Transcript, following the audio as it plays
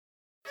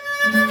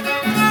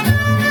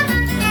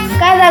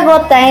Cada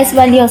gota es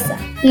valiosa.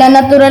 La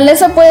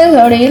naturaleza puede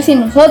sobrevivir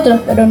sin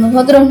nosotros, pero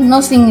nosotros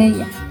no sin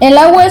ella. El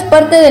agua es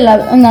parte de la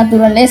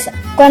naturaleza.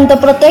 Cuando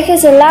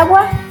proteges el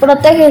agua,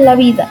 proteges la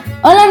vida.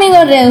 Hola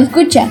amigos de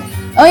Escucha.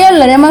 Hoy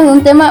hablaremos de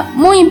un tema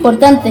muy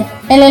importante,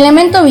 el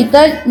elemento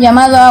vital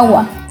llamado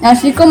agua,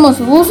 así como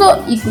su uso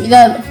y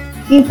cuidado.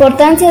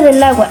 Importancia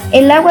del agua.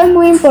 El agua es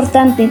muy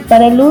importante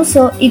para el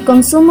uso y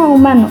consumo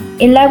humano.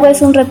 El agua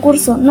es un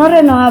recurso no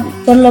renovable,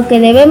 por lo que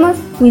debemos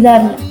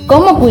cuidarla.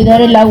 ¿Cómo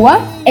cuidar el agua?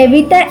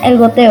 Evita el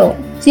goteo.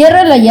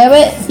 Cierra la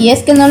llave si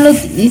es que no lo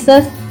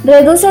utilizas.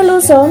 Reduce el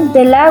uso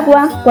del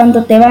agua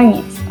cuando te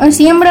bañes.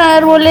 Siembra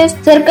árboles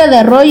cerca de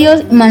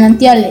arroyos y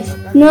manantiales.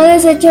 No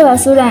deseche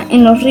basura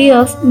en los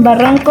ríos,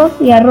 barrancos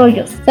y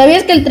arroyos.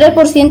 ¿Sabías que el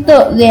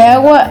 3% de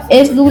agua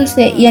es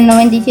dulce y el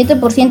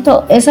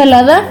 97% es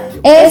salada?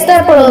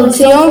 Esta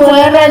producción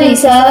fue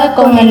realizada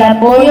con el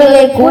apoyo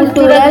de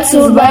Cultural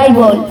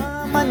Survival.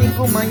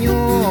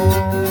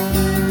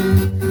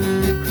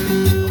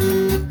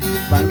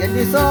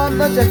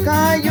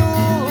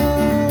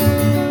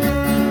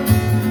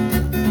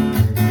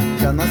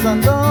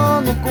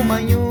 Janasando no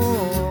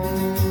Kumayo.